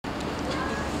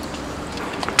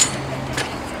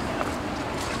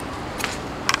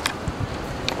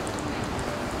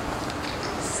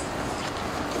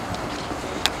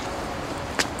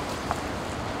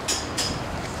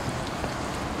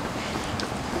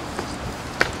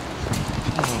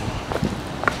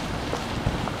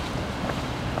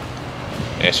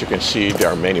as you can see, there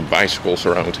are many bicycles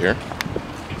around here.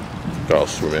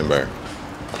 Because remember,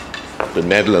 the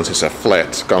Netherlands is a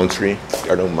flat country.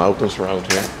 There are no mountains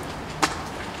around here.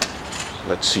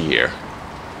 Let's see here.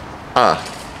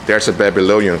 There's a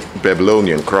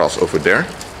Babylonian cross over there.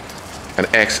 An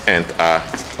X and a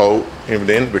O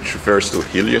within, which refers to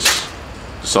Helios,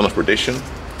 the son of perdition.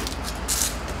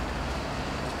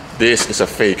 This is a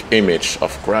fake image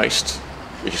of Christ,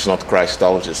 which is not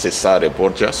Christology, it's Cesare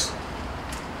Borgia's.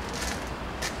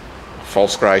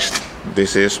 False Christ,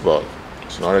 this is, but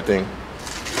it's another thing.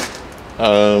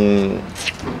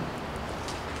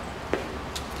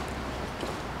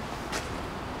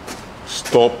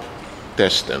 Stop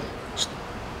testing.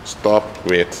 Stop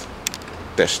with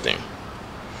testing.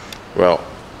 Well,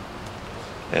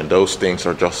 and those things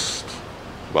are just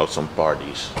about some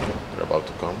parties that are about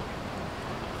to come.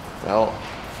 Well,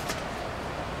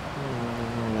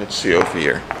 let's see over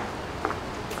here.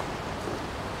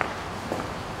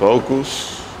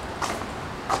 Focus.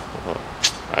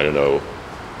 I don't know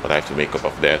what I have to make up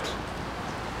of that.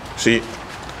 See,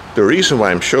 the reason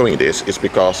why I'm showing this is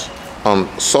because on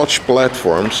such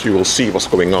platforms you will see what's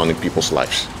going on in people's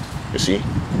lives. You see,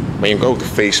 when you go to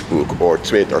Facebook or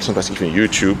Twitter or sometimes even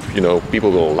YouTube, you know, people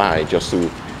will lie just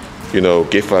to, you know,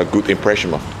 give a good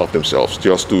impression of themselves,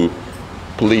 just to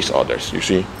please others. You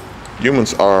see,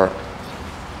 humans are,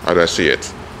 how do I see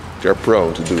it? They're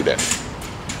prone to do that.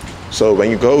 So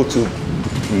when you go to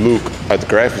look at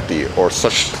gravity or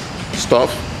such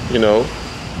stuff, you know,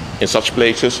 in such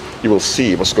places, you will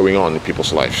see what's going on in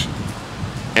people's lives.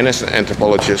 And as an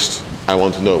anthropologist, I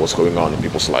want to know what's going on in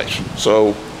people's lives.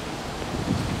 So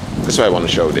that's why I want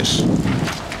to show this.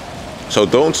 So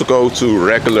don't go to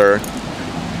regular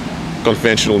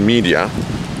conventional media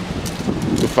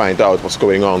to find out what's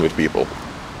going on with people.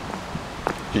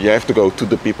 You have to go to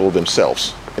the people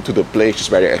themselves and to the places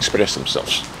where they express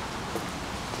themselves.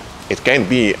 It can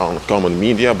be on common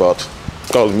media, but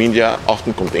common media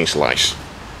often contains lies.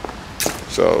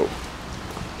 So,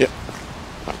 yeah,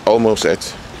 almost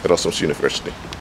at Erasmus University.